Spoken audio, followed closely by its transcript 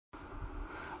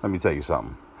Let me tell you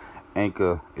something.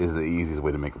 Anchor is the easiest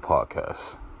way to make a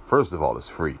podcast. First of all, it's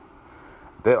free.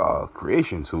 There are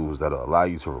creation tools that will allow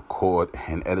you to record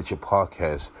and edit your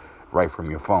podcast right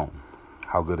from your phone.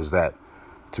 How good is that?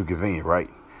 Too convenient, right?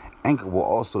 Anchor will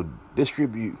also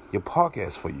distribute your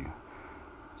podcast for you,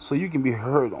 so you can be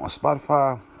heard on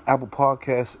Spotify, Apple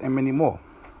Podcasts, and many more.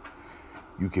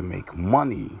 You can make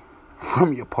money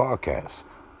from your podcast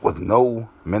with no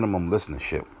minimum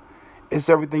listenership. It's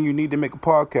everything you need to make a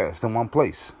podcast in one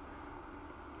place.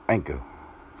 Anchor.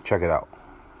 Check it out.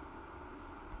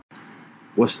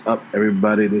 What's up,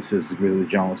 everybody? This is Grizzly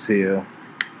Jones here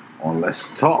on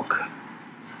Let's Talk.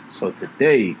 So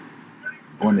today, I'm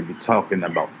going to be talking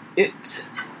about It,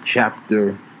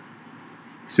 Chapter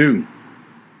 2.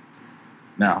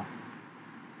 Now,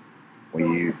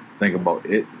 when you think about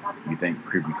It, you think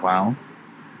creepy clown.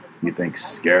 You think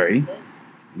scary. You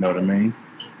know what I mean?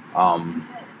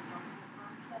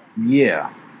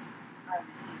 Yeah.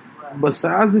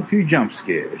 Besides a few jump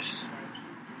scares,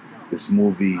 this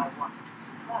movie,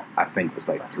 I think, was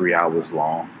like 3 hours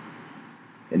long.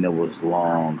 And it was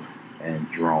long and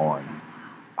drawn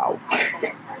out.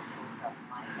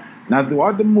 Now,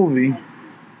 throughout the movie,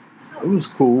 it was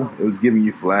cool. It was giving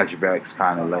you flashbacks,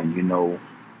 kind of letting you know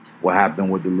what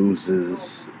happened with the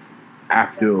losers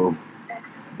after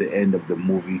the end of the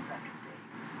movie.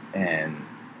 And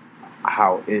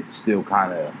how it still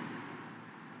kind of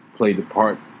played a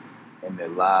part in their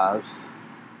lives.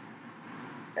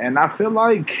 And I feel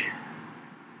like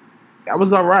that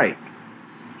was alright.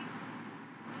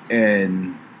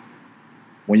 And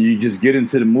when you just get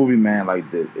into the movie, man, like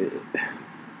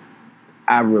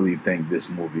I really think this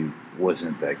movie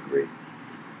wasn't that great.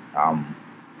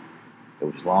 It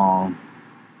was long.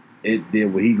 It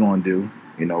did what he gonna do,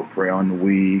 prey on the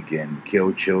weak and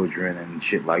kill children and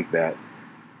shit like that.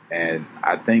 And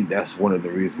I think that's one of the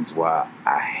reasons why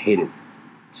I hate it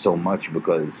so much,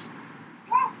 because,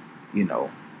 he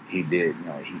did,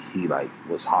 he like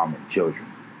was harming children.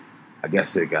 I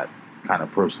guess it got kind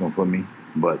of personal for me,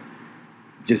 but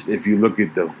just if you look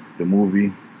at the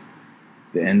movie,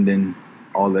 the ending,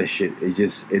 all that shit, it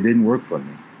didn't work for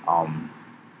me.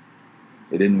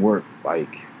 It didn't work.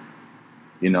 Like,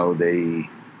 they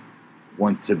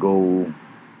went to go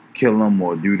kill him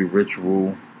or do the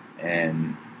ritual,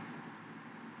 and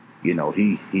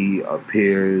he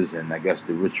appears, and I guess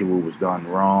the ritual was done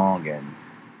wrong, and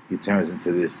he turns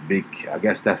into this big, I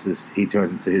guess he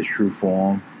turns into his true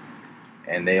form,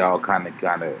 and they all kind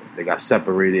of, they got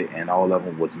separated, and all of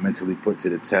them was mentally put to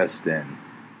the test, and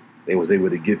they was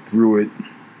able to get through it,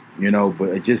 but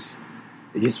it just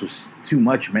was too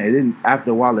much, man. It didn't, after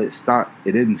a while, it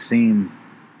didn't seem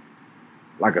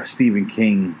like a Stephen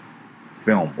King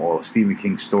film or a Stephen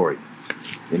King story.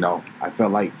 I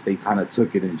felt like they kind of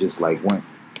took it and just like went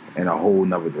in a whole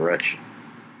nother direction.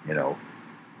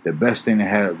 The best thing they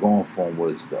had going for them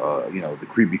was the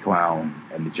creepy clown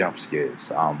and the jump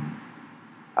scares. I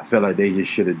felt like they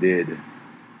just should have did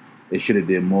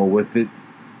more with it.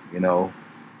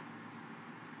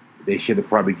 They should have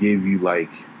probably gave you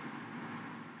like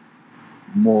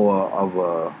more of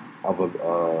a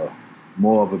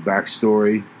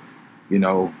backstory.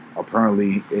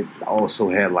 Apparently it also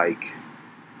had like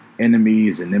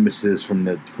enemies and nemesis from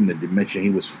the dimension he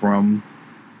was from.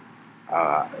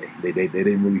 They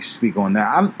didn't really speak on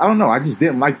that. I don't know. I just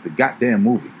didn't like the goddamn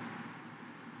movie.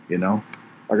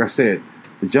 Like I said,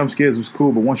 the jump scares was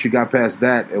cool, but once you got past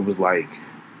that, it was like,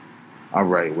 all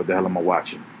right, what the hell am I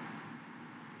watching?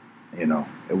 It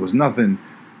was nothing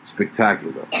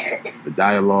spectacular. The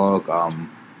dialogue,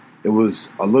 it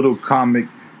was a little comic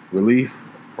relief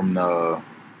from the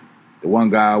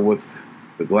one guy with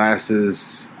the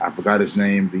glasses. I forgot his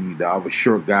name. The other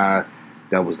short guy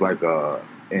that was like a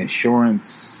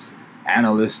insurance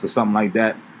analyst or something like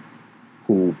that,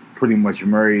 who pretty much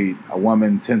married a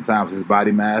woman 10 times his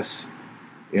body mass.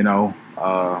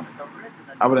 Other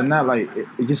than that, like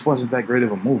it just wasn't that great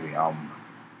of a movie.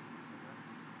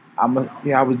 I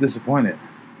was disappointed.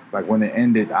 Like when it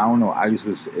ended, I don't know. I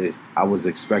was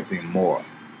expecting more.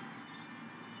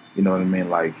 You know what I mean?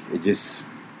 Like it just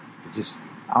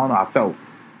I don't know. I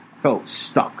felt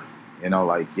stuck.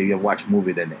 Like you watch a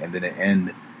movie and then it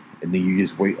end, and then you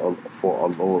just wait for a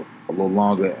little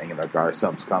longer, and you're like, all right,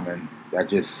 something's coming. That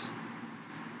just,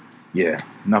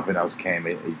 nothing else came.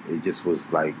 It just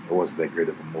was like, it wasn't that great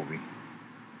of a movie.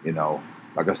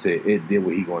 Like I said, it did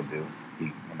what he gonna do.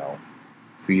 He,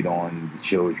 feed on the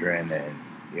children and,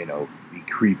 be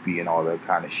creepy and all that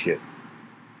kind of shit.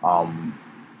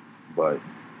 But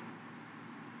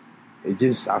it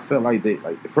just, I felt like they,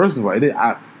 like, first of all, I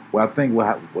think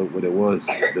what it was,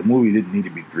 the movie didn't need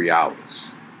to be 3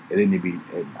 hours. It didn't need to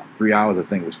be 3 hours. I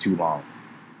think was too long.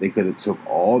 They could have took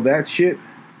all that shit,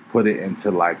 put it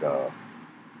into like a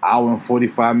hour and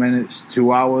 45 minutes,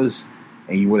 2 hours,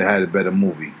 and you would have had a better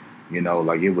movie. You know,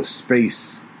 like it was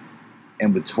space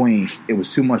in between. It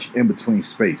was too much in between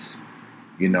space.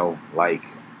 You know, like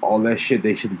all that shit,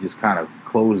 they should have just kind of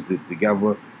closed it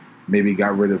together. Maybe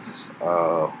got rid of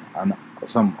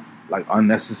some like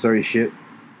unnecessary shit.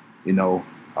 You know,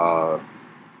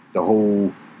 the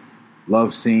whole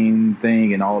love scene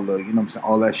thing and all the, you know what I'm saying,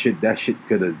 all that shit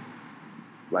could have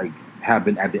like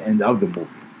happened at the end of the movie.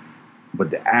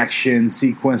 But the action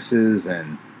sequences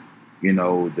and, you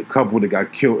know, the couple that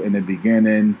got killed in the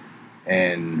beginning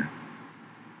and,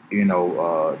 you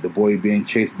know, the boy being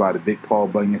chased by the big Paul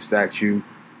Bunyan statue,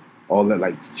 all that,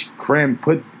 like, cram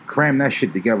that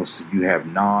shit together so you have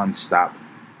non-stop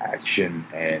action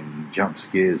and jump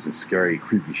scares and scary,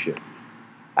 creepy shit.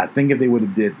 I think if they would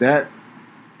have did that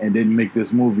and didn't make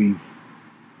this movie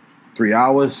 3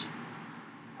 hours,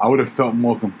 I would have felt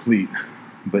more complete.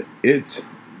 But it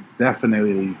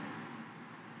definitely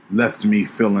left me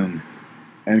feeling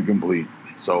incomplete.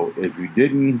 So if you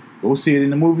didn't go see it in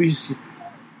the movies,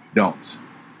 don't.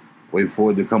 Wait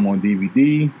for it to come on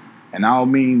DVD. And I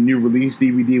don't mean new release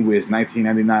DVD where it's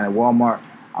 $19.99 at Walmart.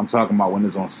 I'm talking about when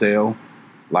it's on sale,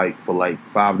 like for like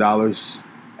 $5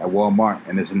 at Walmart,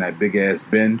 and it's in that big ass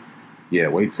bin. Yeah,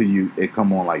 wait till it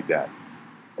come on like that,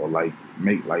 or like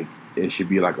make like it should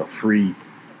be like a free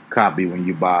copy when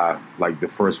you buy like the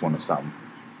first one or something.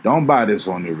 Don't buy this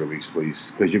on new release,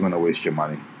 please, because you're gonna waste your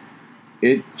money.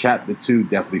 It Chapter 2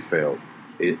 definitely failed.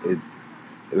 It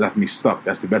left me stuck.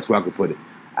 That's the best way I could put it.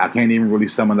 I can't even really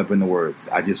sum it up in the words.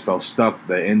 I just felt stuck.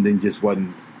 The ending just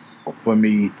wasn't for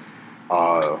me.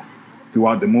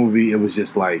 Throughout the movie, it was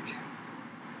just like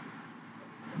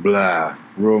blah,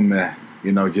 real meh.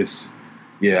 You know, just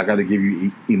I got to give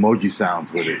you emoji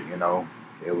sounds with it. You know,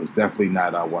 it was definitely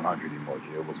not a 100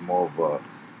 emoji. It was more of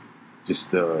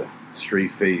just a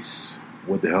straight face.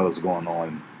 What the hell is going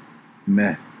on?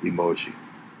 Meh emoji.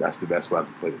 That's the best way I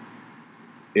could put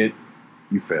it.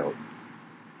 You failed.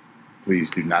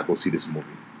 Please do not go see this movie.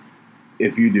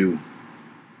 If you do,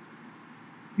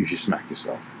 you should smack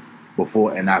yourself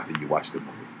before and after you watch the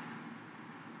movie.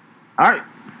 All right,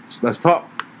 so let's talk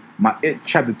my It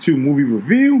Chapter 2 movie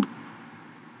review.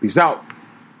 Peace out.